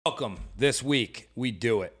welcome. This week, we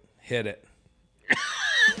do it. Hit it.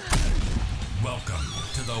 Welcome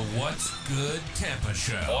to the What's Good Tampa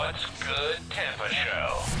Show. What's Good Tampa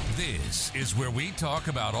Show. This is where we talk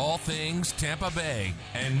about all things Tampa Bay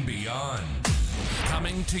and beyond.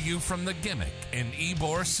 Coming to you from the Gimmick in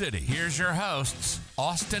Ybor City, here's your hosts,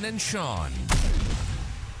 Austin and Sean.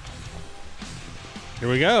 Here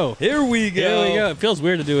we go. Here we go. Here we go. It feels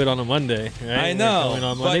weird to do it on a Monday, right? I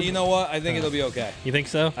know, but you know what? I think it'll be okay. You think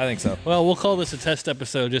so? I think so. Well, we'll call this a test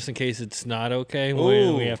episode just in case it's not okay.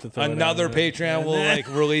 Ooh, we have to throw another Patreon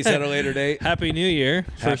will release at a later date. Happy New Year.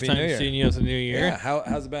 First time seeing you as a New Year. Yeah,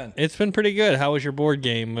 how's it been? It's been pretty good. How was your board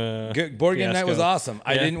game? Good. Board game night was awesome.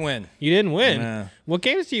 I didn't win. You didn't win? Nah. What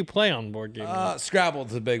games do you play on board game night?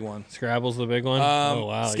 Scrabble's the big one. Scrabble's the big one? Oh,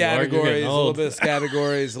 wow. Categories, a little bit of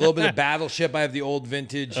categories, a little bit of Battleship. I have the old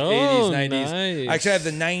vintage 80s, 90s. Nice. Actually, I have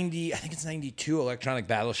the 90, I think it's 92 electronic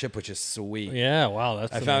Battleship, which is sweet. Yeah, wow.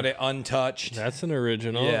 I found it untouched. That's an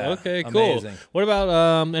original. Yeah, okay, cool. amazing. What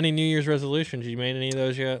about any New Year's resolutions? You made any of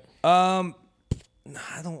those yet? I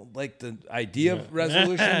don't like the idea of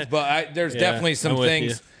resolutions, but there's definitely some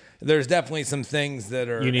things. There's definitely some things that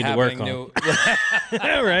are you need happening to work on.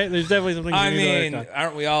 Right? There's definitely some things you need to work on.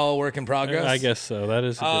 Aren't we all a work in progress? I guess so. That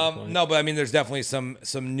is a good point. No, but I mean, there's definitely some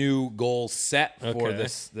new goals set for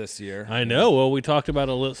this year. I know. Well, we talked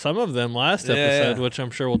about some of them last episode, which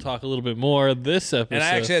I'm sure we'll talk a little bit more this episode. And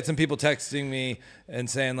I actually had some people texting me and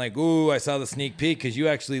saying like, "Ooh, I saw the sneak peek," because you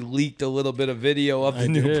actually leaked a little bit of video of the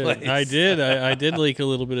new place. I did. I did leak a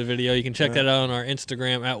little bit of video. You can check that out on our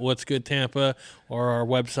Instagram at What's Good Tampa or our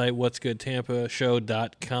website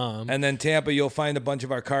what'sgoodtampashow.com. And then Tampa, you'll find a bunch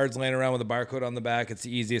of our cards laying around with a barcode on the back. It's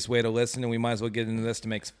the easiest way to listen, and we might as well get into this to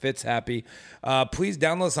make Fitz happy. Please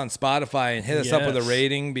download us on Spotify and hit us up with a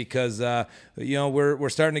rating because we're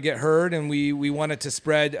starting to get heard, and we want it to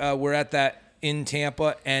spread. We're at that in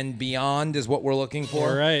Tampa and beyond is what we're looking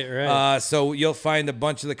for. Right. So you'll find a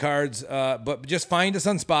bunch of the cards, but just find us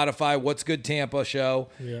on Spotify, What's Good Tampa Show,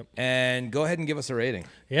 and go ahead and give us a rating.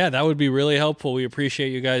 Yeah, that would be really helpful. We appreciate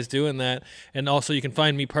you guys doing that. And also you can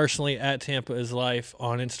find me personally at Tampa is Life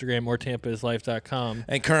on Instagram or tampaislife.com.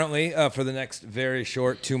 And currently, for the next very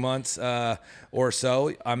short 2 months or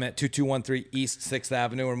so, I'm at 2213 East 6th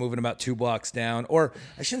Avenue. We're moving about 2 blocks down. Or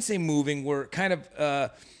I shouldn't say moving. We're kind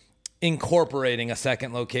of incorporating a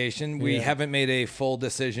second location. We haven't made a full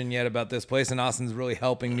decision yet about this place, and Austin's really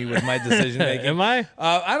helping me with my decision making. Am I?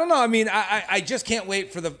 I don't know. I mean, I just can't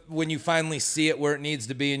wait for when you finally see it where it needs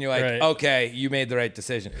to be, and you're like, okay, you made the right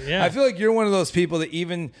decision. Yeah. I feel like you're one of those people that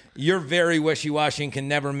even you're very wishy-washy and can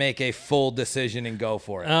never make a full decision and go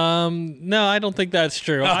for it. No, I don't think that's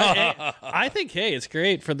true. I think, hey, it's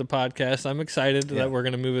great for the podcast. I'm excited that we're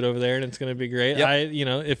going to move it over there, and it's going to be great. Yep.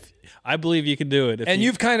 If I believe you can do it.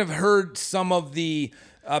 You've kind of heard some of the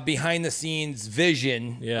behind-the-scenes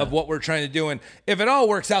vision of what we're trying to do, and if it all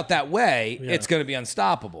works out that way, it's going to be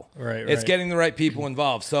unstoppable. Right. It's getting the right people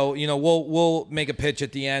involved. So we'll make a pitch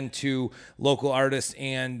at the end to local artists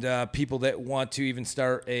and people that want to even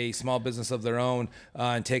start a small business of their own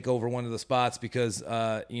and take over one of the spots because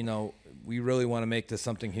we really want to make this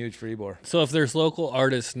something huge for Ybor. So if there's local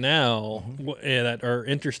artists now that are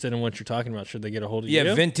interested in what you're talking about, should they get a hold of you? Yeah,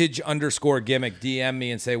 vintage_gimmick. DM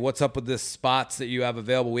me and say, what's up with the spots that you have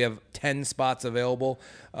available? We have 10 spots available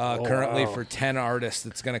currently for 10 artists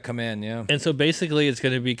that's going to come in, And so basically it's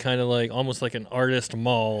going to be kind of like almost like an artist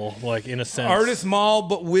mall, like in a sense. Artist mall,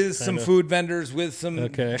 but with some food vendors, with some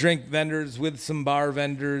drink vendors, with some bar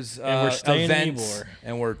vendors, and we're staying events, in Ybor.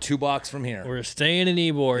 And we're 2 blocks from here. We're staying in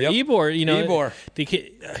Ybor. Yep. Ybor, Ybor.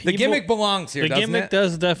 The Gimmick belongs here, doesn't it? The Gimmick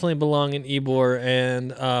does definitely belong in Ybor,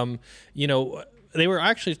 and they were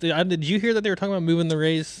actually. Did you hear that they were talking about moving the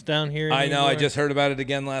Rays down here? I know. I just heard about it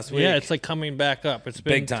again last week. Yeah, it's like coming back up. It's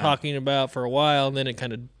been talking about for a while, and then it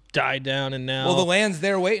kind of died down, and now the land's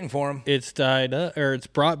there waiting for him. It's died up, or it's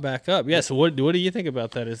brought back up. Yeah. So what do you think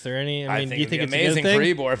about that? Is there any? I mean, do you think it's amazing a good for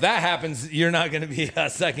thing? Ybor? If that happens, you're not going to be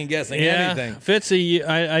second guessing anything. Fitzy,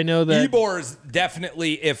 I know that Ybor is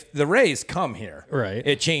definitely, if the Rays come here,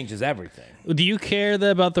 it changes everything. Do you care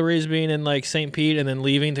about the Rays being in like St. Pete and then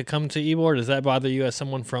leaving to come to Ybor? Does that bother you as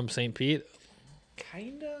someone from St. Pete?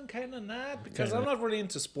 Kind of not, because I'm not really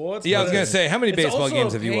into sports. Yeah, I was going to say, how many baseball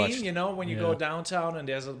games have you watched? When you go downtown and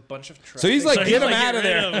there's a bunch of traffic. So he's like, get him out of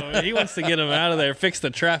there. He wants to get him out of there, fix the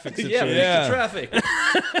traffic situation. Yeah, fix the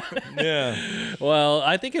traffic. Yeah. Well,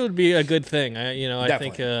 I think it would be a good thing. I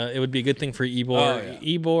think Definitely. it would be a good thing for Ybor. Oh,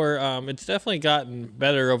 yeah. Ybor, it's definitely gotten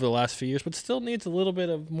better over the last few years, but still needs a little bit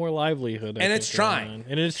of more livelihood. I And think, it's trying. going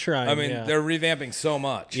on. And it's trying. I mean, yeah. they're revamping so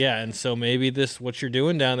much. Yeah, and so maybe what you're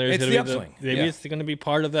doing down there is It's going the to be upswing. maybe Yeah. it's going to be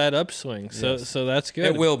part of that upswing. So Yes. so that's good.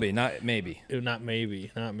 It will be, not maybe. Not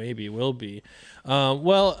maybe, will be.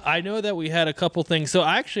 Well, I know that we had a couple things. So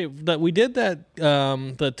actually, that we did that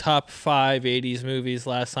the top 5 '80s movies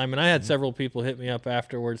last time, and I had several people hit me up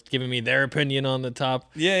afterwards, giving me their opinion on the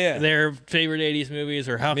top, Yeah. their favorite '80s movies,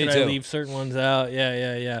 or how Me could too. I leave certain ones out?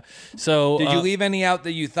 Yeah. So Did you leave any out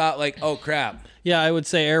that you thought like, oh crap? yeah, I would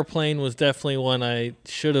say Airplane was definitely one I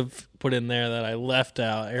should have put in there that I left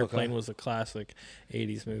out. Airplane was a classic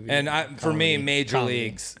 '80s movie. And for me, Major Comedy.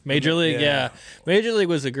 Leagues. Major League, yeah. Major League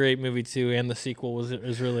was a great movie too, and the sequel was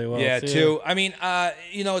really well. Yeah, too. two. I mean,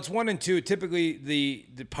 it's 1 and 2. Typically, the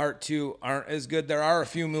part 2 aren't as good. There are a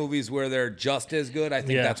few movies where they're just as good. I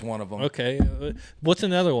think Yeah. that's one of them. Okay, what's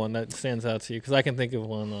another one that stands out to you? Because I can think of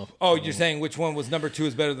one though. Oh, you're saying which one was number 2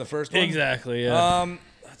 is better than the first one? Exactly. Yeah.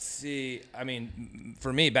 Let's see. I mean,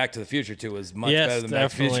 for me, Back to the Future 2 is much Yes, better than Back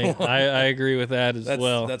to the definitely. Future 1. I agree with that as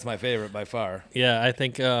well. That's my favorite by far. Yeah, I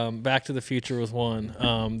think Back to the Future was one.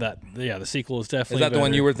 The sequel is definitely. Is that the one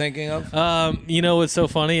better. you were thinking of? What's so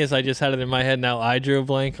funny is I just had it in my head. Now I drew a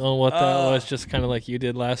blank on what that was, just kind of like you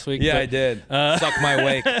did last week. Yeah, but, I did. Suck my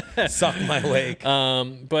wake. Suck my wake.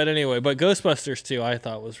 But anyway, Ghostbusters 2 I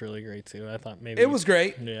thought was really great too. I thought maybe It was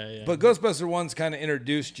great. Yeah. But Ghostbuster 1's kind of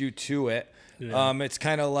introduced you to it. Yeah. It's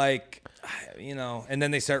kind of like, and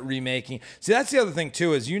then they start remaking. See, that's the other thing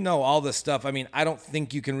too, is all this stuff. I mean, I don't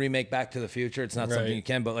think you can remake Back to the Future. It's not Right. something you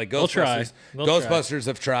can, but like They'll try. Ghostbusters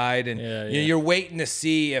have tried, and Yeah, you're waiting to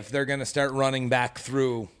see if they're going to start running back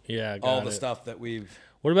through Yeah, got all the it. stuff that we've.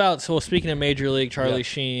 What about, speaking of Major League, Charlie Yeah.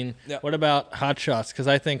 Sheen, Yeah. what about Hot Shots? Because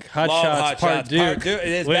I think Hot Love Shots Hot Part Shots 2 Part 2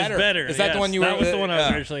 is was better. Is that the Yes, one you were? That was the one I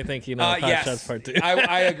was originally thinking of, Hot yes. Shots Part 2.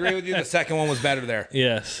 I agree with you. The second one was better there.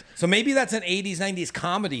 Yes. So maybe that's an 80s, 90s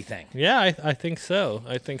comedy thing. Yeah, I think so.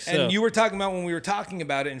 And you were talking about when we were talking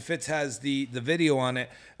about it, and Fitz has the video on it,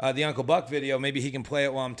 the Uncle Buck video. Maybe he can play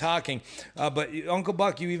it while I'm talking. But Uncle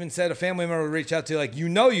Buck, you even said a family member would reach out to you, like,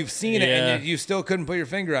 you've seen it, Yeah. and you still couldn't put your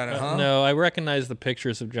finger on it, huh? No, I recognize the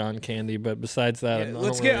pictures of John Candy, but besides that, I don't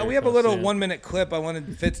Let's really we have a little recognize it. 1-minute clip I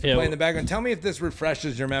wanted Fitz to Yeah, play in the background. Tell me if this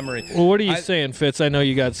refreshes your memory. Well, what are you I- saying, Fitz? I know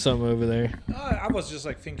you got some over there. I was just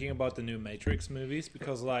like thinking about the new Matrix movies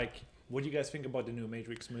because like, what do you guys think about the new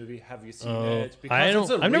Matrix movie? Have you seen it? Because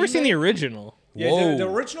it's a I've never seen the remake. original. Yeah, Whoa. the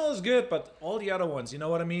original is good, but all the other ones, you know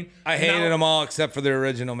what I mean? I hated them all except for the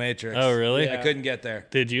original Matrix. Oh, really? I couldn't get there.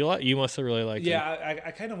 Did you like? You must have really liked Yeah, it.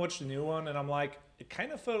 I kind of watched the new one, and I'm like, it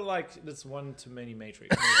kind of felt like that's one too many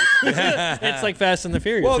Matrix movies. It's like Fast and the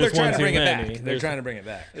Furious. Well, they're There's one trying to too bring it many. back. They're There's- trying to bring it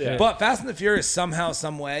back. Yeah. But Fast and the Furious somehow,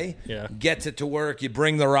 some way, Yeah. gets it to work. You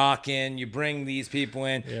bring The Rock in, you bring these people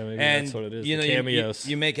in, Yeah, maybe and that's what it is, you the know, cameos.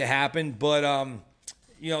 you make it happen. But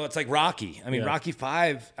it's like Rocky. I mean, Yeah. Rocky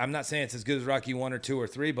 5. I'm not saying it's as good as Rocky 1 or 2 or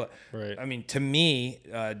 3, but Right. I mean, to me,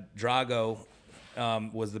 Drago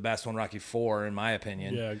was the best one. Rocky 4, in my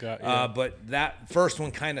opinion. Yeah. But that first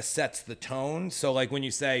one kind of sets the tone. So, like when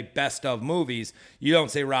you say best of movies, you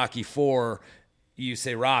don't say Rocky 4, you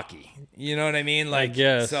say Rocky. You know what I mean? Like,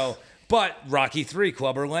 guess. So, but Rocky 3,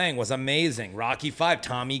 Clubber Lang was amazing. Rocky 5,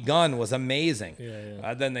 Tommy Gunn was amazing.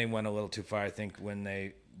 Yeah. Then they went a little too far, I think, when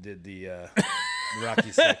they did the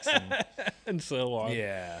Rocky 6. And so on.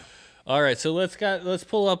 Yeah. All right, so let's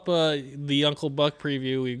pull up the Uncle Buck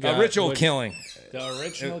preview. We've got Ritual Killing. The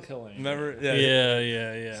original killing. Remember?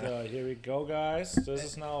 Yeah. So here we go, guys. This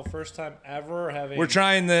is now first time ever having We're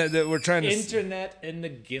trying to. internet in the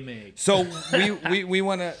gimmick. So we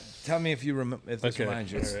want to tell me if you remember if this Okay.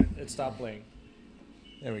 reminds you. It stopped playing.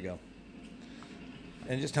 There we go.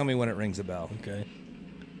 And just tell me when it rings a bell. Okay.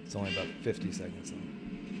 It's only about 50 seconds long.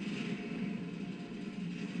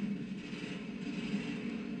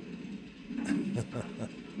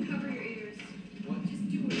 Cover your ears.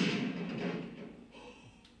 Just do it.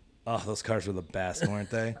 Oh, those cars were the best, weren't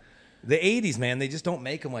they? The 80s, man, they just don't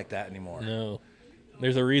make them like that anymore. No,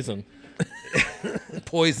 there's a reason.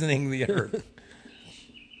 Poisoning the earth.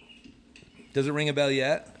 Does it ring a bell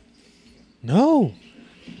yet? No.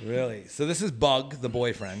 Really? So this is Bug, the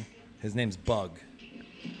boyfriend. His name's Bug.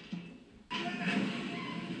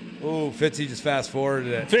 Oh, Fitzy just fast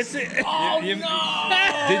forwarded it. Fitzy. Oh,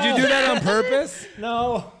 no! Did you do that on purpose?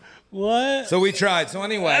 No. What? So we tried. So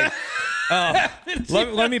anyway,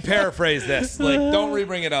 let me paraphrase this. Like, don't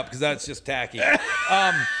re-bring it up because that's just tacky.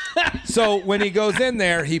 So when he goes in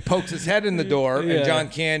there, he pokes his head in the door, Yeah. and John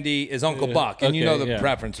Candy is Uncle Buck, and you Okay, know the yeah.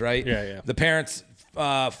 preference, right? Yeah. The parents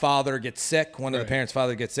father gets sick. One of the Right. parents'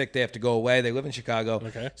 father gets sick. They have to go away. They live in Chicago.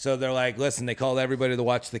 Okay. So they're like, listen, they called everybody to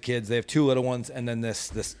watch the kids. They have 2 little ones and then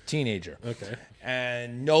this teenager. Okay.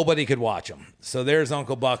 And nobody could watch them. So there's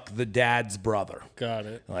Uncle Buck, the dad's brother. Got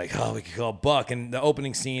it. Like, oh, we could call Buck. And the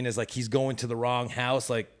opening scene is like he's going to the wrong house,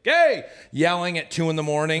 like, hey, yelling at 2 a.m.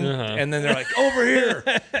 And then they're like, over here.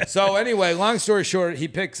 So anyway, long story short, he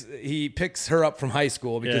picks her up from high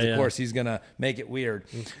school because, of course, he's going to make it weird.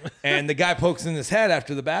 And the guy pokes in his head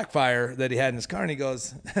after the backfire that he had in his car, and he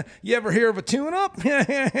goes, you ever hear of a tune-up?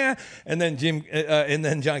 And then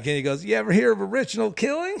John Candy goes, you ever hear of original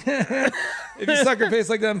killing? If you suck your face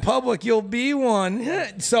like that in public, you'll be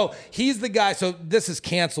one. So he's the guy. So this is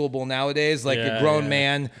cancelable nowadays, like a grown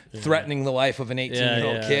man threatening the life of an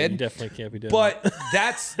 18-year-old kid. You definitely can't be doing But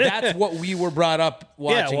that. that's what we were brought up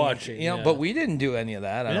watching. Yeah. But we didn't do any of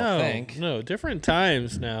that, I don't think. No, different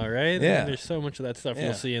times now, right? Yeah. And there's so much of that stuff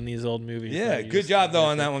you'll see in these old movies. Yeah, that you good just- job, though,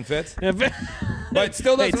 on that one, Fitz. Yeah, But it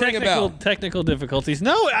still doesn't ring a bell. Technical difficulties.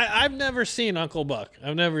 No, I've never seen Uncle Buck.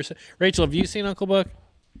 I've never seen. Rachel, have you seen Uncle Buck?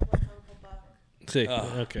 See,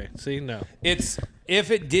 okay. See, no. It's if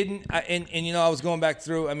it didn't, and I was going back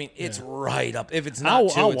through. I mean, it's right up. If it's not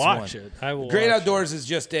I'll it's watch one. it. I will. Great watch Outdoors is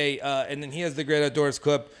just and then he has the Great Outdoors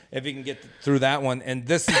clip. If you can get through that one, and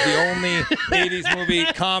this is the only '80s movie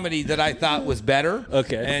comedy that I thought was better.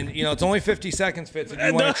 Okay. And it's only 50 seconds, Fitz. If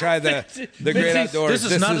you want to try the Great Outdoors,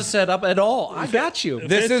 This is not a setup at all. I got you.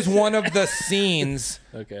 This is one of the scenes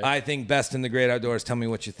Okay. I think best in the Great Outdoors. Tell me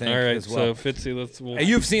what you think. All right, as well. so Fitzy, let's.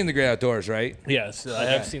 You've seen the Great Outdoors, right? Yes, I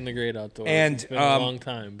have seen The Great Outdoors. And, It's been a long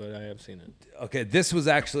time, but I have seen it. Okay, this was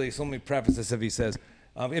actually, so let me preface this if he says,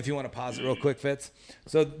 if you want to pause it real quick, Fitz.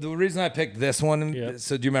 So the reason I picked this one, Yep.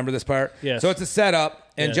 so do you remember this part? Yes. So it's a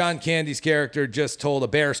setup, and Yes. John Candy's character just told a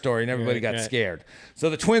bear story, and everybody got right. scared. So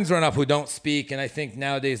the twins run up who don't speak, and I think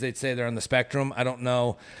nowadays they'd say they're on the spectrum. I don't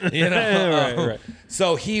know. Right.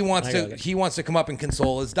 So he wants I got to it. he wants to come up and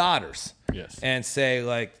console his daughters. Yes. And say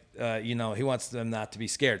like, he wants them not to be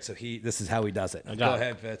scared. So this is how he does it. Go got it.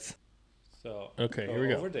 ahead, Fitz. So Okay, here we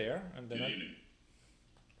go. over there, and then Good evening.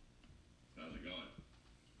 How's it going?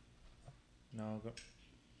 no, go.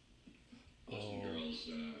 Boys and girls,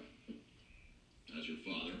 as your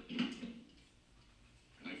father,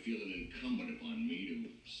 I feel it incumbent upon me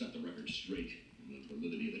to set the record straight on the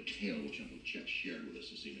validity of the tale which Uncle Chet shared with us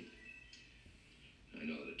this evening. I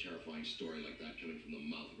know that a terrifying story like that coming from the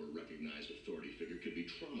mouth of a recognized authority figure could be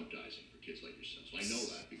traumatizing for kids like yourselves. I know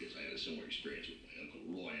that because I had a similar experience with my Uncle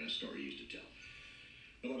Roy and a story he used to tell.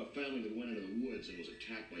 About a family that went into the woods and was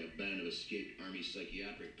attacked by a band of escaped Army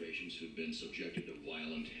psychiatric patients who'd been subjected to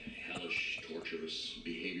violent, hellish, torturous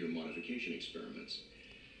behavior modification experiments.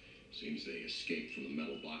 Seems they escaped from the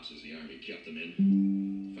metal boxes the Army kept them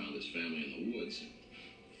in, found this family in the woods, and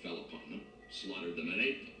fell upon them, slaughtered them, and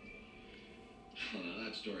ate them. Well, now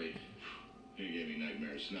that story, it gave me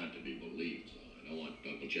nightmares not to be believed. So I don't want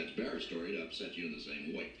Uncle Chet's bear story to upset you in the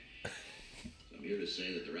same way. So I'm here to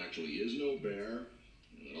say that there actually is no bear,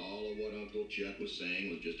 and that all of what Uncle Chet was saying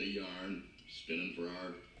was just a yarn spinning for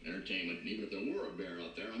our entertainment. And even if there were a bear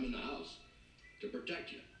out there, I'm in the house to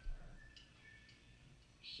protect you.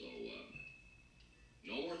 So,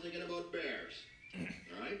 no more thinking about bears,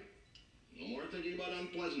 all right? No more thinking about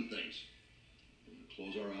unpleasant things. We're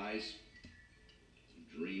gonna close our eyes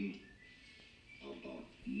and dream about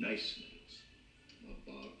nice things,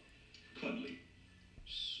 about cuddly,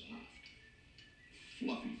 soft,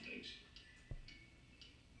 fluffy things.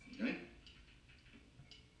 Okay?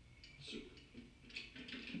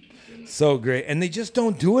 Super. So great. And they just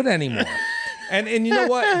don't do it anymore. And you know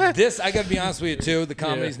what? I got to be honest with you, too, the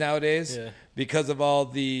comedies nowadays, because of all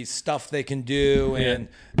the stuff they can do, and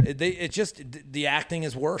the acting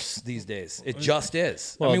is worse these days. It just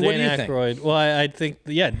is. Well, I mean, Dan what do you think? Aykroyd. Well, I think,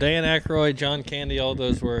 Dan Aykroyd, John Candy, all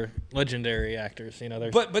those were legendary actors.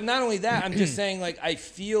 They're But not only that, I'm just saying, like, I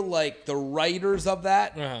feel like the writers of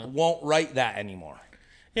that won't write that anymore.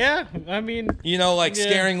 yeah. I mean,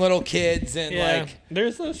 Scaring little kids and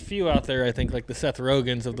there's those few out there. I think like the Seth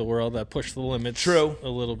Rogans of the world that push the limits. True. A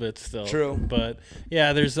little bit still. True. But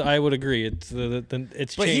yeah, I would agree. It's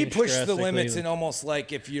But he changed pushed the drastically. limits in almost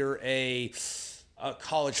like if you're a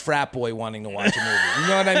college frat boy wanting to watch a movie. You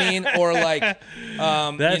know what I mean? Or like,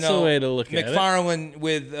 That's the way to look at it. McFarlane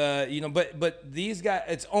with, but these guys,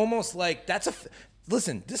 it's almost like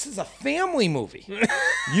listen, this is a family movie.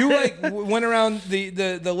 You went around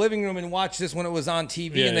the living room and watched this when it was on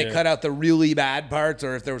TV, and they cut out the really bad parts,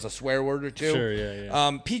 or if there was a swear word or two. Sure,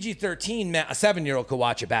 yeah. PG-13, a 7-year-old could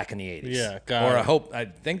watch it back in the 80s. Yeah, got or it. I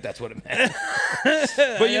think that's what it meant.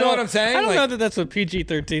 But you know what I'm saying? I don't know that that's what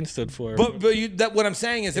PG-13 stood for. But what I'm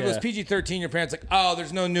saying is, if it was PG-13, your parents like, oh,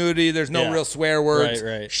 there's no nudity, there's no real swear words.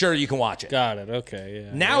 Right. Sure, you can watch it. Got it. Okay.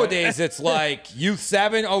 Yeah. Nowadays, it's like youth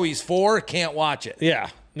 7. Oh, he's 4. Can't watch it. Yeah.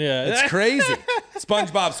 It's crazy.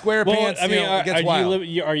 SpongeBob SquarePants. Well, I mean, it gets wild.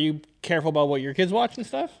 are you careful about what your kids watch and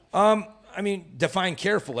stuff? I mean, define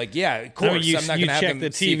careful. Like, yeah, of course. I'm not going to have them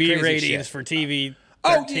check the see TV crazy ratings shit. for TV.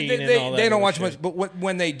 Oh, they don't watch much, but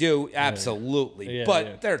when they do, absolutely. Yeah,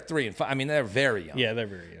 but they're 3 and 5. I mean, they're very young. Yeah, they're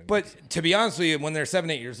very young. But to be honest with you, when they're 7,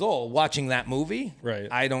 8 years old, watching that movie,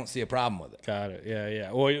 I don't see a problem with it. Got it.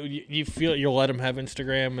 Yeah. Well, you feel you'll let them have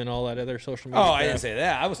Instagram and all that other social media. I didn't say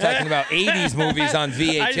that. I was talking about 80s movies on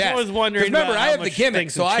VHS. I just was wondering. Remember, I have the Gimmick,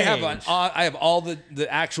 things so I have changed. I have all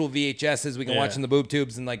the actual VHSs we can watch in the boob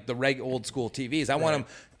tubes and like the old school TVs.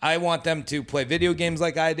 I want them to play video games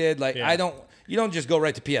like I did. Like you don't just go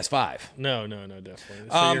right to PS5. No,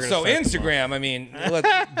 definitely. So Instagram, I mean,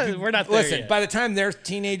 we're not there yet. By the time they're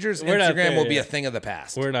teenagers, Instagram will be a thing of the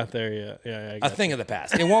past. We're not there yet. Yeah, a thing of the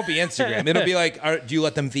past. It won't be Instagram. It'll be like, do you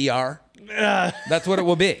let them VR? That's what it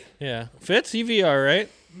will be. Yeah. Fitz, you VR, right?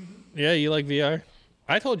 Yeah, you like VR?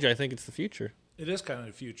 I told you I think it's the future. It is kind of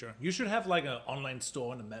the future. You should have like an online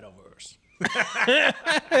store in the metaverse.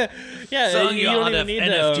 Yeah, you don't even need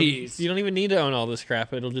NFTs. You don't even need to own all this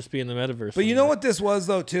crap. It'll just be in the metaverse. But you know what this was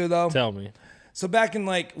though, too, though? Tell me. So back in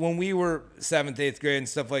like when we were 7th, 8th grade and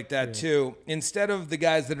stuff like that too, instead of the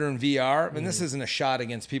guys that are in VR, and this isn't a shot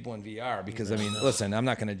against people in VR because I mean, listen, I'm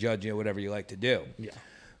not going to judge you, whatever you like to do. Yeah.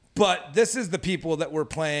 But this is the people that were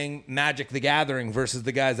playing Magic the Gathering versus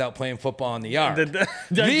the guys out playing football in the yard.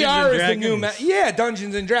 VR is the new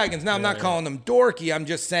Dungeons and Dragons. Now I'm not calling them dorky. I'm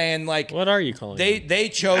just saying like what are you calling them? They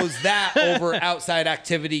chose that over outside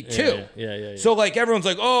activity too. Yeah. So like everyone's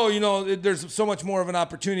like, oh, you know, there's so much more of an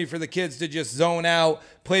opportunity for the kids to just zone out,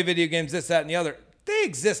 play video games, this, that, and the other. They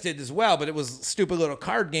existed as well, but it was stupid little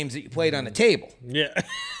card games that you played on a table. Yeah.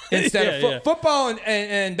 Instead of football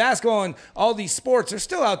and basketball and all these sports are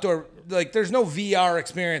still outdoor. Like there's no VR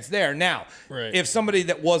experience there. Now, if somebody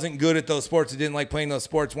that wasn't good at those sports, who didn't like playing those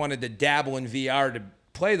sports, wanted to dabble in VR to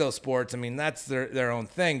play those sports, I mean, that's their own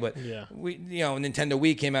thing. But Nintendo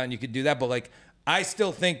Wii came out and you could do that. But like, I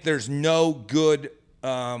still think there's no good.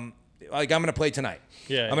 Like I'm going to play tonight.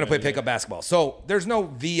 I'm going to play pickup basketball. So there's no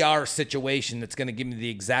VR situation that's going to give me the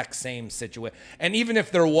exact same situation. And even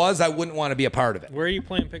if there was, I wouldn't want to be a part of it. Where are you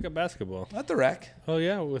playing pickup basketball? At the rec. Oh,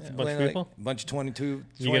 yeah, with a bunch of people? Like a bunch of 22,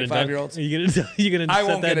 25-year-olds. You gonna I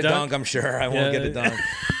won't get a dunk, I'm sure. I won't get a dunk.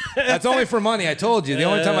 That's only for money, I told you. The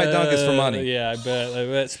only time I dunk is for money. Yeah, I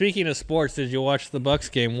bet. Speaking of sports, did you watch the Bucks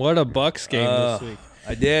game? What a Bucks game this week.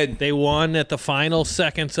 I did. They won at the final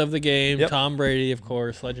seconds of the game. Yep. Tom Brady, of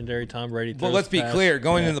course, legendary Tom Brady. Well, let's be clear.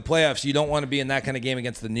 Going into the playoffs, you don't want to be in that kind of game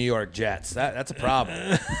against the New York Jets. That's a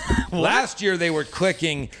problem. Last year, they were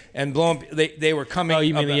clicking and blowing. They were coming. Oh,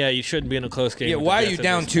 you mean, you shouldn't be in a close game. Yeah, why are you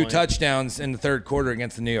down 2 touchdowns in the third quarter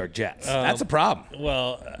against the New York Jets? That's a problem.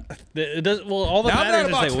 Well, it does. Well, all that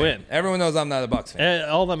matters is they win. Everyone knows I'm not a Bucs fan.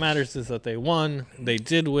 All that matters is that they won. They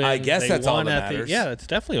did win. I guess that's all that matters. That's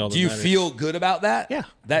definitely all that matters. matters. Do you feel good about that? Yeah.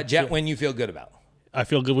 That Jet win you feel good about? I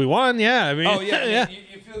feel good we won, yeah. I mean,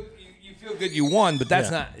 You feel good you won, but that's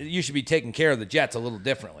not. You should be taking care of the Jets a little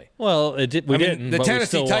differently. Well, we didn't. The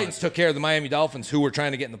Tennessee Titans took care of the Miami Dolphins, who were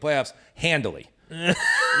trying to get in the playoffs handily.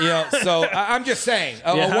 So I'm just saying.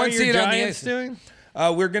 How are your Giants doing?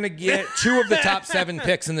 We're going to get 2 of the top 7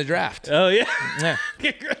 picks in the draft. Oh, yeah.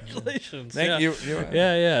 Congratulations. Thank you.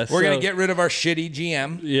 Yeah. We're going to get rid of our shitty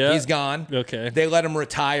GM. Yeah. He's gone. Okay. They let him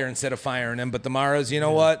retire instead of firing him. But the Maras, you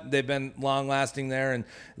know what? They've been long-lasting there, and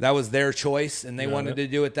that was their choice, and they wanted to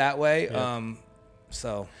do it that way. Yeah.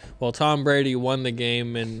 Well, Tom Brady won the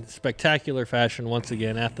game in spectacular fashion once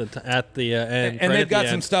again at the end. And they've got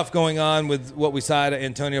some stuff going on with what we saw at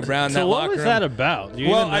Antonio Brown. So what was that about?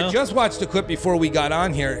 I just watched a clip before we got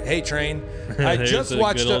on here. Hey, Train. I just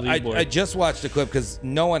watched a clip because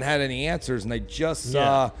no one had any answers, and I just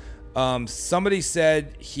saw somebody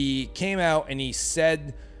said he came out and he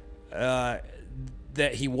said that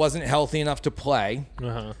he wasn't healthy enough to play.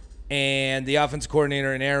 Uh-huh. And the offense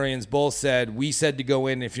coordinator and Arians both said, we said to go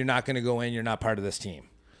in. If you're not going to go in, you're not part of this team.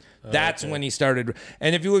 That's when he started.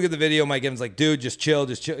 And if you look at the video, Mike Evans like, dude, just chill.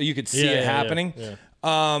 You could see it happening. Yeah.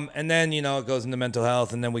 And then, it goes into mental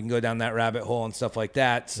health, and then we can go down that rabbit hole and stuff like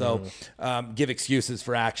that. So give excuses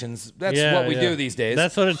for actions. That's what we do these days.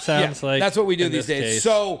 That's what it sounds like. That's what we do these days. Case.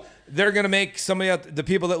 So they're going to make the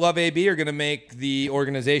people that love AB are going to make the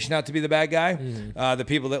organization out to be the bad guy. The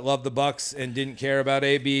people that love the Bucks and didn't care about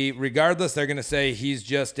AB, regardless, they're going to say he's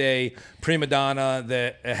just a prima donna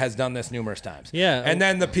that has done this numerous times. Yeah. And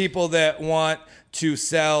then the people that want to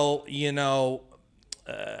sell,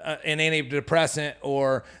 an antidepressant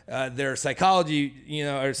or their psychology,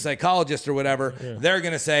 or psychologist or whatever, they're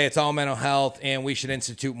going to say it's all mental health and we should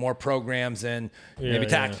institute more programs and maybe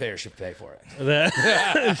taxpayers should pay for it.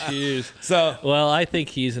 Jeez. So, well, I think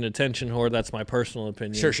he's an attention whore. That's my personal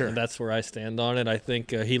opinion. Sure. And that's where I stand on it. I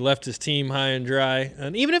think he left his team high and dry.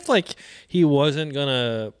 And even if he wasn't going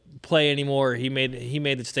to play anymore, he made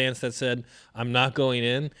the stance that said, I'm not going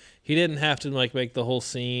in. He didn't have to make the whole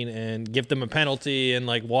scene and give them a penalty and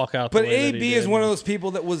walk out. But AB is one of those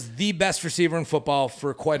people that was the best receiver in football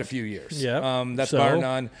for quite a few years. Yeah, that's bar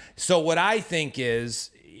none. So what I think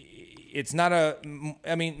is, it's not a.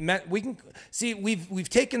 I mean, we can see we've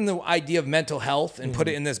taken the idea of mental health and put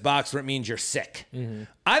it in this box where it means you're sick.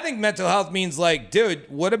 I think mental health means dude,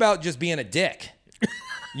 what about just being a dick?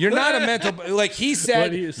 You're not a mental, he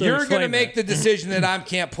said, you're going to make the decision that I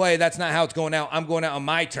can't play. That's not how it's going out. I'm going out on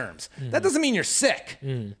my terms. That doesn't mean you're sick.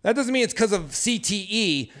 That doesn't mean it's because of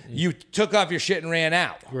CTE you took off your shit and ran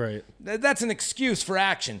out. Right. That's an excuse for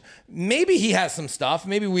action. Maybe he has some stuff.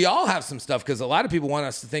 Maybe we all have some stuff because a lot of people want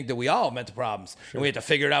us to think that we all have mental problems and we have to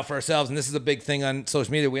figure it out for ourselves. And this is a big thing on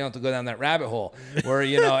social media. We don't have to go down that rabbit hole where,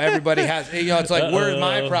 everybody has, it's like, where's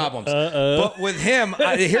my problems? But with him,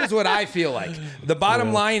 here's what I feel like. The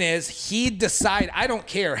bottom line is he decide. I don't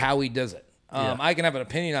care how he does it. I can have an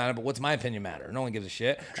opinion on it, but what's my opinion matter? No one gives a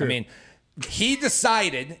shit. True. I mean, he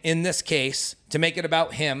decided in this case to make it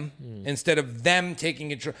about him instead of them taking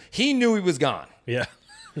control. He knew he was gone. Yeah.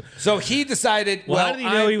 So he decided. Well, how did he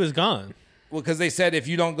know he was gone? Well, because they said if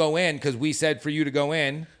you don't go in, because we said for you to go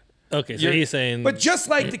in. Okay, so he's saying. But just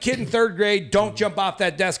like the kid in third grade, don't jump off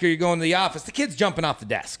that desk or you're going to the office. The kid's jumping off the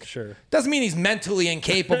desk. Sure. Doesn't mean he's mentally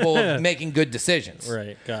incapable of making good decisions.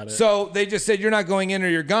 Right, got it. So they just said you're not going in or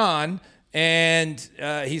you're gone. And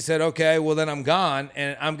he said, okay, well, then I'm gone.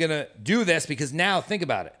 And I'm going to do this because now think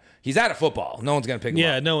about it. He's out of football. No one's going to pick him up.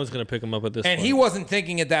 Yeah, no one's going to pick him up at this point. And he wasn't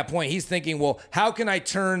thinking at that point. He's thinking, well, how can I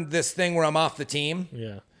turn this thing where I'm off the team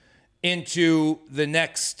into the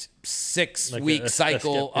next 6-week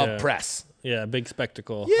cycle of press? Yeah, big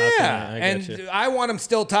spectacle. Yeah, I want him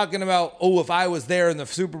still talking about, if I was there in the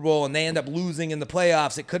Super Bowl and they end up losing in the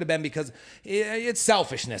playoffs, it could have been because it's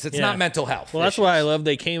selfishness. It's not mental health. Well, that's why I love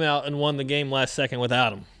they came out and won the game last second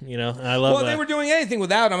without him. I love that. They were doing anything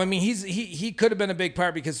without him. I mean, he could have been a big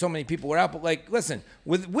part because so many people were out. But listen,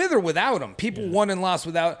 with or without him, people won and lost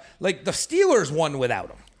without. The Steelers won without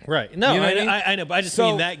him. Right. No, you know I know, but I just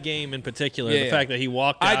mean that game in particular. The fact that he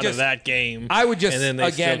walked out of that game. I would just, and then they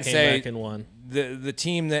again, still came say back and won. The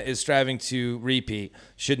team that is striving to repeat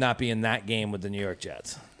should not be in that game with the New York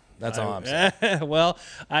Jets. That's all I'm saying. Well,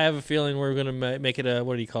 I have a feeling we're going to make it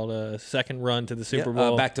a second run to the Super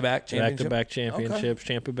Bowl. Back-to-back championship. Back-to-back championships.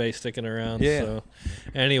 Okay. Tampa Bay sticking around. Yeah. So,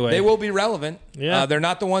 anyway. They will be relevant. Yeah. They're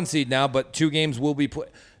not the 1 seed now, but 2 games will be put.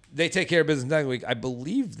 They take care of business next week. I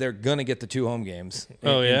believe they're going to get the 2 home games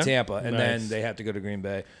in Tampa, and then they have to go to Green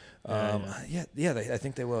Bay. I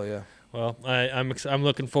think they will, yeah. Well, I'm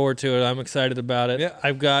looking forward to it. I'm excited about it. Yeah.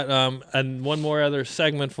 I've got and one more other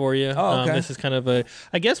segment for you. Oh, okay. This is kind of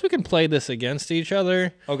I guess we can play this against each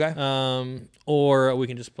other. Okay. Or we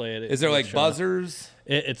can just play it. Is there buzzers?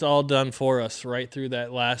 It's all done for us right through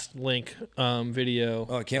that last link video.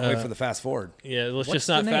 Oh, I can't wait for the fast forward. Yeah, let's just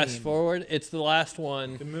not fast forward. It's the last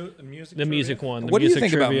one. The music one. What do you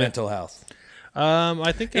think about mental health?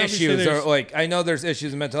 I think issues are I know there's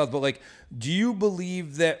issues in mental health, but do you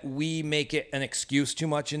believe that we make it an excuse too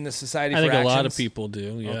much in this society? I think actions? A lot of people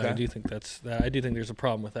do. Yeah, okay. I do think I do think there's a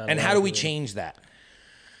problem with that. And how do we change that?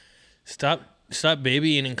 Stop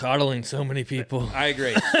babying and coddling so many people. I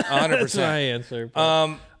agree, 100%. That's my answer.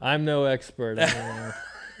 I'm no expert.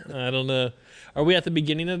 I don't know. Are we at the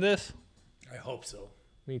beginning of this? I hope so.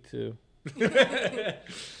 Me too.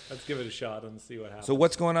 Let's give it a shot and see what happens. So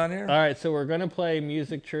what's going on here? All right, so we're going to play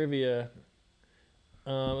music trivia.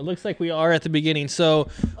 It looks like we are at the beginning. So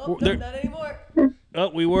not anymore. Oh,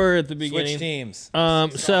 we were at the beginning. Switch teams.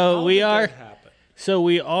 So we are. So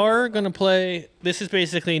we are going to play. This is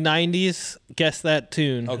basically 90s. Guess that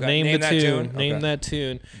tune. Okay. Name the tune. Okay. Name that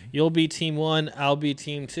tune. You'll be team 1. I'll be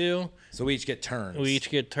team 2. So we each get turns. We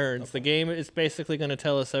each get turns. The game is basically going to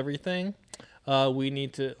tell us everything. we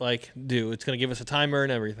need to do. It's going to give us a timer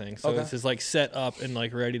and everything. So this is set up and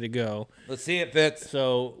ready to go. Let's see it fits.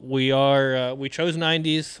 So we chose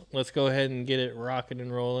 90s. Let's go ahead and get it rocking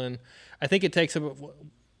and rolling. I think it takes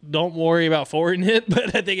don't worry about forwarding it,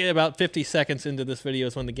 but I think about 50 seconds into this video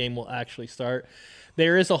is when the game will actually start.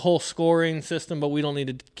 There is a whole scoring system, but we don't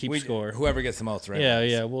need to keep score. Whoever gets the most, right?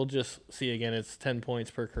 Yeah. We'll just see again. It's 10 points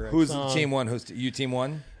per correct Who's song. team one? You team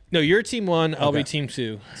one? No, you're team one. I'll be team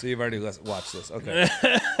two. So you've already watched this. Okay.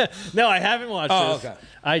 No, I haven't watched this. Okay.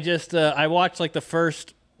 I just I watched the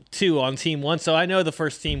first two on team one, so I know the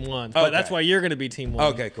first team won. But that's why you're going to be team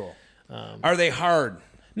one. Okay, cool. Are they hard?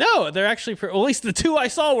 No, they're actually at least the two I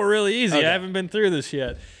saw were really easy. Okay. I haven't been through this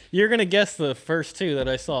yet. You're going to guess the first two that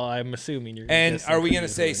I saw, I'm assuming. You're gonna guess are we going to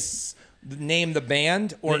easily. say name the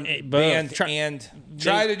band or Both. band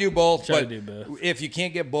try to do both? Try but to do both. If you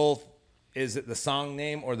can't get both, is it the song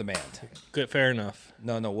name or the band? Good, fair enough.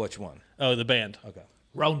 No, which one? Oh, the band. Okay.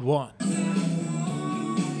 Round one.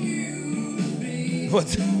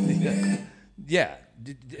 What's yeah?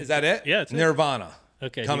 Is that it? Yeah, it's it. Nirvana.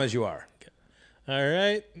 Okay. Come as you are. All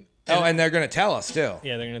right. Oh, and they're going to tell us too.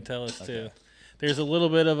 Yeah, they're going to tell us too. There's a little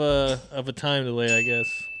bit of a time delay, I guess.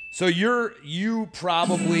 So you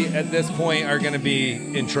probably at this point are going to be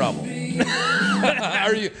in trouble.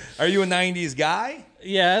 Are you a '90s guy?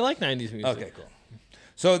 Yeah, I like 90s music. Okay, cool.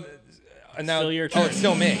 So now, Still your turn. it's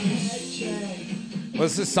still me. Well,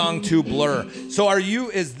 this is song 2, Blur. So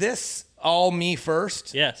is this all me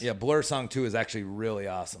first? Yes. Yeah, Blur song 2 is actually really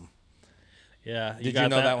awesome. Yeah. Did you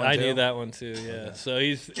know that one I too? knew that one too, yeah. Okay. So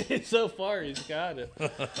he's so far he's got it.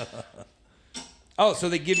 Oh, so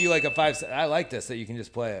they give you a 5. I like this that you can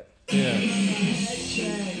just play it. Yeah.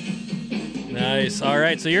 Nice. All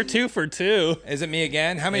right, so you're 2 for 2. Is it me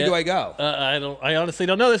again? How many do I go? I honestly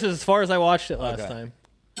don't know. This is as far as I watched it last time.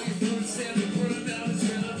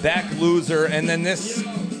 Back Loser, and then this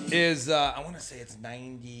is I want to say it's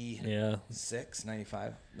 96,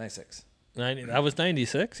 95, 96. 90. That was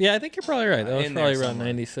 96. Yeah, I think you're probably right. That was in there probably around somewhere.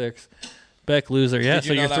 96. Beck Loser. Yeah, Did you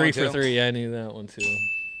so know you're that 3 one for too? 3. Yeah, I knew that one too.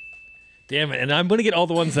 Damn it! And I'm gonna get all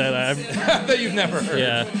the ones that I'm. That you've never heard.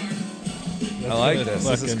 Yeah. I like this.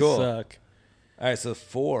 This is Fucking cool. Suck. All right, so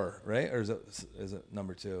 4, right? Or is it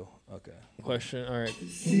number 2? Okay. Question. All right. So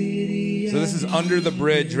this is Under the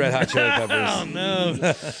Bridge, Red Hot Chili Peppers. Oh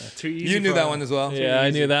no. Too easy. You knew that one as well? Yeah, I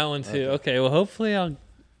knew that one too. Okay. Well, hopefully I'll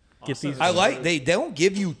get these. They don't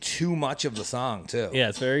give you too much of the song too. Yeah,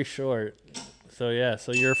 it's very short. So yeah,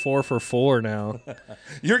 so you're 4 for 4 now.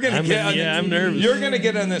 You're gonna I'm nervous. You're gonna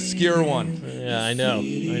get an obscure one. Yeah, I know.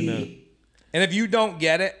 And if you don't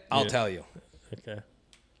get it, I'll tell you. Okay.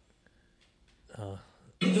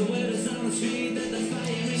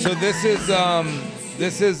 So this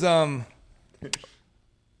is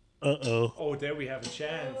Oh, there we have a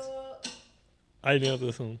chance. I know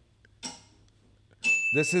this one.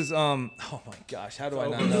 This is oh my gosh, how do I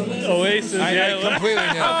not know this? Oasis. I completely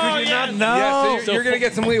knew. How could you not know? Yeah, so you're gonna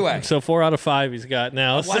get some leeway. So 4 out of 5 he's got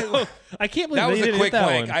now. So I can't believe That was they a didn't quick hit that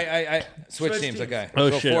blank. one. I switched teams. Okay. Oh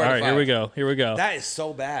So shit! 4 All out right, of here we 5. go. Here we go. That is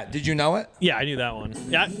so bad. Did you know it? Yeah, I knew that one.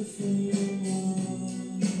 Yeah.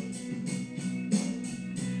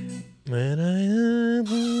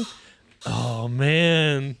 Oh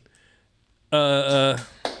man.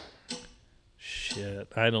 Shit.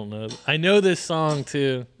 I don't know. I know this song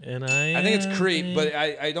too, and I think it's Creep, but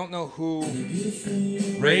I don't know who.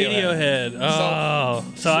 Radiohead. Oh,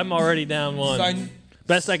 so I'm already down one. So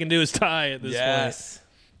Best I can do is tie at this yes.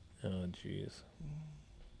 point. Oh jeez.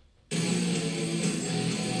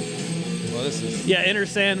 Well, this is Yeah, Enter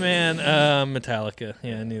Sandman, Metallica.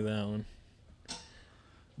 Yeah, I knew that one.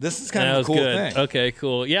 this is kind That of a was cool good. thing. Okay,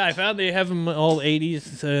 cool. Yeah, I found they have them all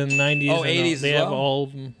 80s and 90s. Oh, and 80s They as have well? all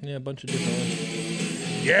of them. Yeah, a bunch of different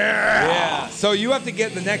ones. Yeah. So you have to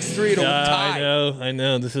get the next 3 to tie. I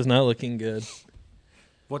know. This is not looking good.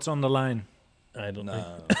 What's on the line? I don't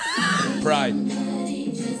know. Pride.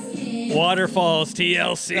 Waterfalls,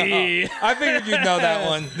 TLC. I figured you'd know that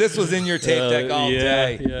one. This was in your tape deck all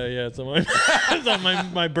yeah, day. Yeah. It's on my, it's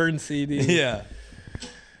on my burned CD. Yeah.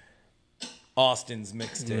 Austin's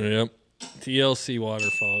mixtape. Yep. TLC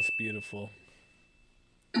Waterfalls. Beautiful.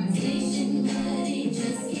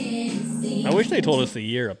 I wish they told us the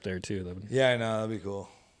year up there, too. Yeah, I know. That'd be cool.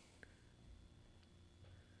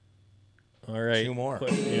 All right. 2 more.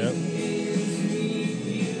 Yep.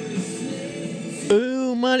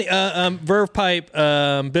 Ooh, money. Verve Pipe,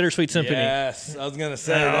 Bittersweet Symphony. Yes. I was going to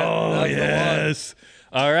say that. Oh, That's yes.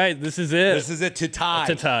 All right, this is it. This is it to tie.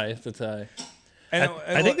 It's a tie. It's a tie. And,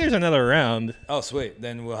 I think there's another round. Oh, sweet.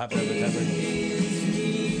 Then we'll have to have the tiebreaker.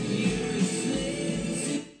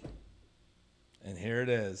 And here it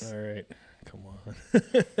is. All right. Come on.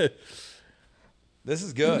 This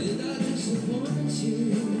is good.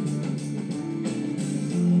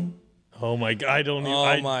 Oh my god, I don't even.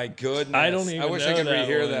 Oh my goodness. I don't even I wish I know could that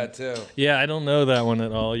rehear one. that too. Yeah, I don't know that one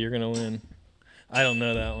at all. You're gonna win. I don't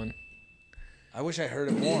know that one. I wish I heard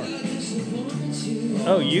it more.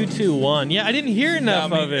 Oh, you two won. Yeah, I didn't hear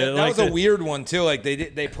enough of it. That was a weird one too. Like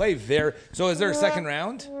they play very. So is there a second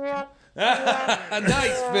round?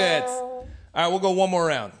 Nice, Fitz. All right, we'll go one more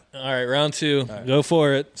round. All right, round 2. Right. Go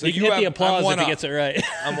for it. So you can hit the applause if he gets it right.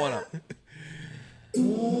 I'm one up.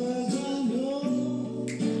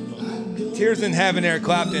 Tears in Heaven, Eric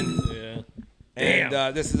Clapton. Yeah.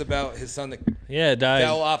 And this is about his son that died.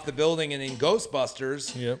 fell off the building. And in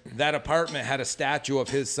Ghostbusters, Yep. that apartment had a statue of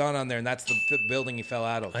his son on there, and that's the building he fell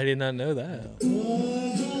out of. I did not know that.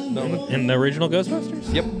 No. In the original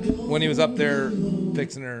Ghostbusters? Yep. When he was up there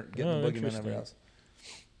fixing her, getting the boogeyman out of her house.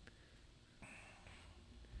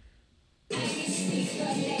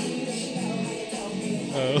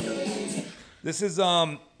 Oh. This is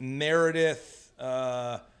Meredith.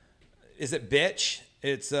 Is it Bitch?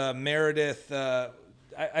 It's Meredith.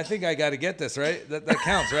 I think I got to get this right. That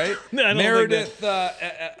counts, right? No, I don't Meredith.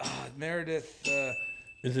 think Meredith.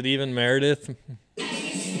 Is it even Meredith?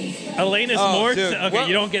 Alanis Morris? Dude. Okay,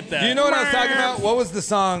 you don't get that. Do you know what I was talking about? What was the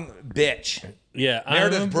song Bitch? Yeah.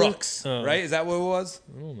 Meredith Brooks, Oh. right? Is that what it was?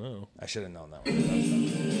 I don't know. I should have known that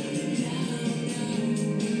one.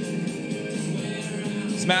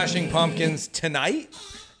 Smashing Pumpkins Tonight?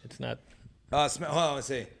 It's not. Hold on, let's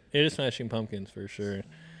see. It is Smashing Pumpkins for sure.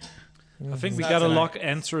 I think we not gotta tonight. lock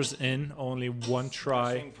answers in. Only one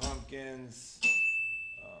try. Smashing Pumpkins.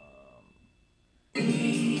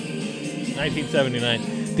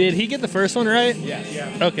 1979. Did he get the first one right?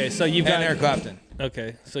 Yeah. Okay, so you've And got Eric Clapton.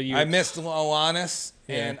 Okay, so you. I missed Alanis,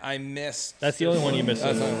 and I missed. That's the only one you missed.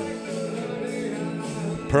 That's the only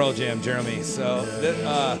one. Pearl Jam, Jeremy. So,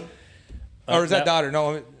 or is that daughter?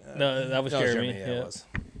 No, that was Jeremy. Yeah, it was.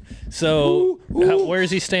 So, where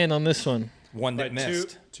does he stand on this one? One that Like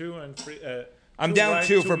missed. two and three. I'm two down right,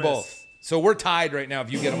 2 two for miss. both. So we're tied right now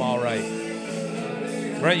if you get them all right.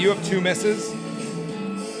 Right, you have 2 misses.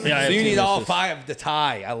 Yeah, So you need all 5 to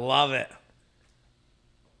tie. I love it.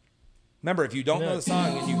 Remember, if you don't know the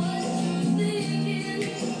song and you...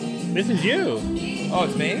 This is you. Oh,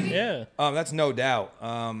 it's me? Yeah. That's No Doubt.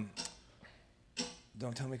 Don't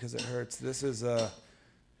tell me because it hurts. This is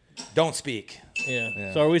Don't Speak.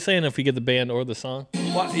 Yeah. So are we saying if we get the band or the song?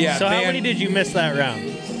 Well, yeah. So how many did you miss that round?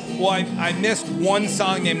 Well, I missed one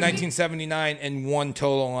song named 1979 and one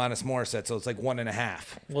total Alanis Morissette, so it's like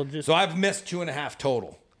 1.5. Well, So I've missed 2.5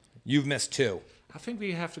 total. You've missed 2. I think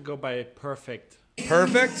we have to go by perfect.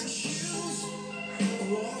 Perfect.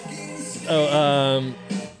 Oh,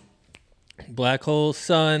 Black Hole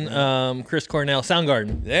Sun, Chris Cornell,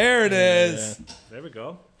 Soundgarden. There it is. There we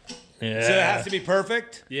go. Yeah. So it has to be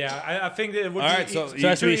perfect. Yeah, I think it would All be right, so So it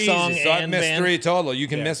has to be too song easy. So I've and missed band? 3 total. You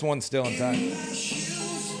can Yeah. miss one still in time.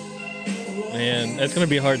 Man, that's gonna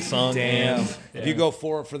be a hard song. Damn. Man. If you go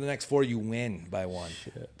 4 for the next 4, you win by 1.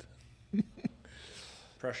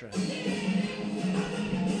 pressure.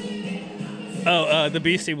 Oh, the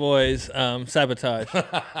Beastie Boys, Sabotage.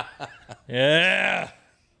 Yeah.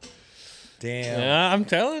 Damn. Yeah, I'm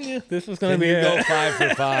telling you, this is gonna Can be you a, go 5 for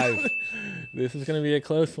 5? this is gonna be a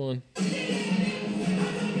close one.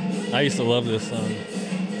 I used to love this song.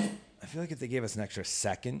 I feel like if they gave us an extra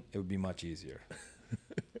second, it would be much easier.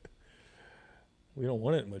 We don't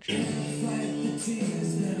want it much.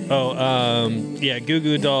 Oh, yeah, Goo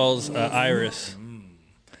Goo Dolls, Iris.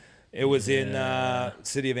 It was in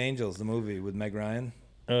City of Angels, the movie with Meg Ryan.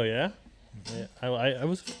 Oh yeah, yeah. I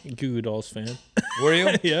was a Goo Goo Dolls fan. Were you?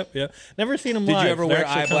 Yep. Never seen them Did live. you ever They're wear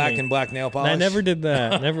actually eye black coming. and black nail polish? I never did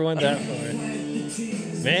that. Never went that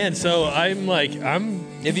far. Man, so I'm like,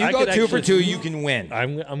 If you I go could 2 for actually- 2, you can win.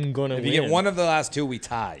 I'm gonna. If win. you get one of the last 2, we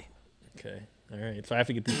tie. Okay. All right. So I have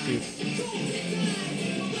to get these 2.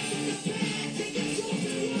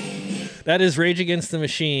 That is Rage Against the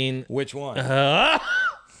Machine. Which one?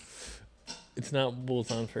 It's not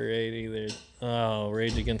Bulls on Parade either. Oh,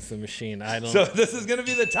 Rage Against the Machine. I don't. So this is gonna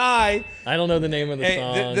be the tie. I don't know the name of the Hey,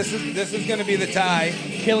 song. this is gonna be the tie.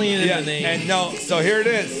 Killian is the name. And no, so here it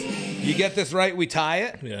is. You get this right, we tie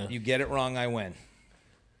it. Yeah. You get it wrong, I win.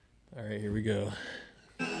 All right, here we go.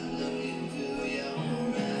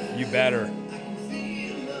 You better.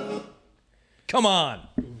 Come on.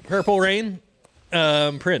 Purple Rain,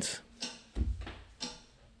 Prince.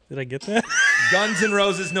 Did I get that? Guns N'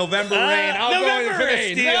 Roses, November Rain. I'll November go for the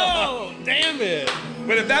Rain. steal. No, damn it.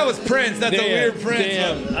 But if that was Prince, that's a weird Prince.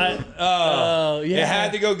 Damn. one. Oh, yeah. It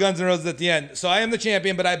had to go Guns N' Roses at the end. So I am the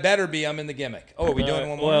champion, but I better be. I'm in the gimmick. Oh, are we doing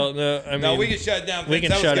one more? Well, no, I mean, no, we can shut it down. We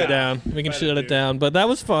can shut it down. We can shut it down. But that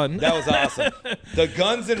was fun. That was awesome. The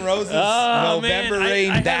Guns N' Roses November Rain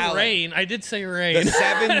I ballad. Rain. I did say rain. The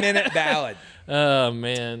 7-minute ballad. Oh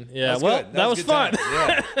man, yeah. That That was fun.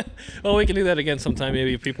 Yeah. Well, we can do that again sometime.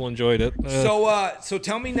 Maybe if people enjoyed it. So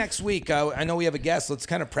tell me next week. I know we have a guest. Let's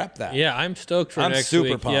kind of prep that. Yeah, I'm stoked for I'm next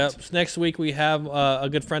super week. pumped. Yep. Next week we have a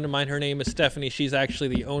good friend of mine. Her name is Stephanie. She's actually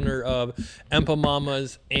the owner of Empa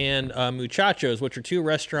Mamas and Muchachos, which are 2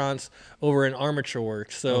 restaurants over in Armature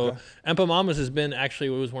Works. So Empa Mamas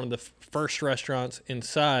was one of the first restaurants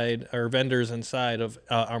inside, or vendors inside of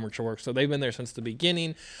Armature Works. So they've been there since the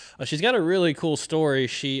beginning. She's got a really cool story.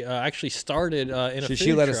 She actually started in a food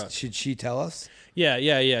truck. Should she tell us?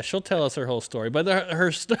 Yeah. She'll tell us her whole story. But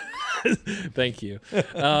thank you.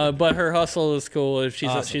 But her hustle is cool.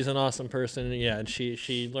 She's an awesome person. Yeah, and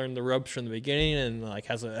she learned the ropes from the beginning and like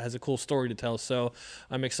has a cool story to tell. So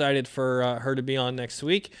I'm excited for her to be on next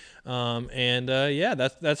week.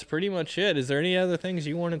 That's pretty much it. Is there any other things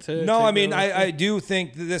you wanted to? No, I mean I do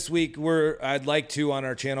think that this week I'd like to on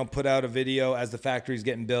our channel put out a video as the factory's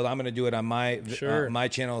getting built. I'm going to do it on my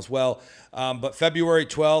channel as well. But February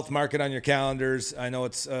 12th, mark it on your calendars. I know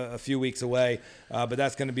it's a few weeks away, but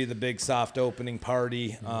that's going to be the big soft opening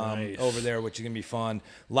party over there, which is going to be fun.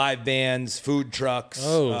 Live bands, food trucks,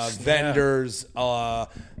 vendors,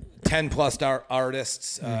 10+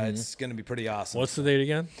 artists. It's going to be pretty awesome. What's the date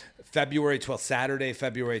again? February 12th, Saturday,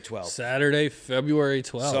 February 12th. Saturday, February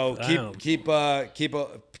 12th. So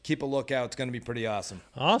keep a lookout. It's going to be pretty awesome.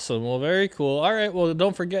 Awesome. Well, very cool. All right. Well,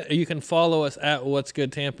 don't forget, you can follow us at What's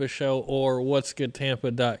Good Tampa Show or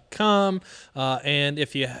what'sgoodtampa.com. And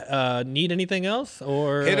if you need anything else,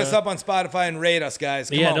 or hit us up on Spotify and rate us, guys.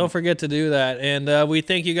 Come on. Don't forget to do that. And we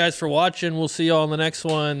thank you guys for watching. We'll see you all in the next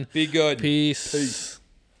one. Be good. Peace.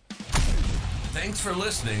 Thanks for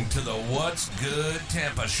listening to the What's Good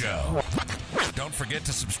Tampa Show. Don't forget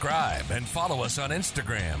to subscribe and follow us on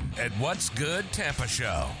Instagram at What's Good Tampa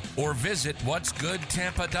Show, or visit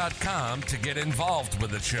what'sgoodtampa.com to get involved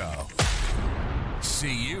with the show.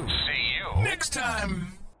 See you next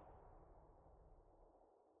time.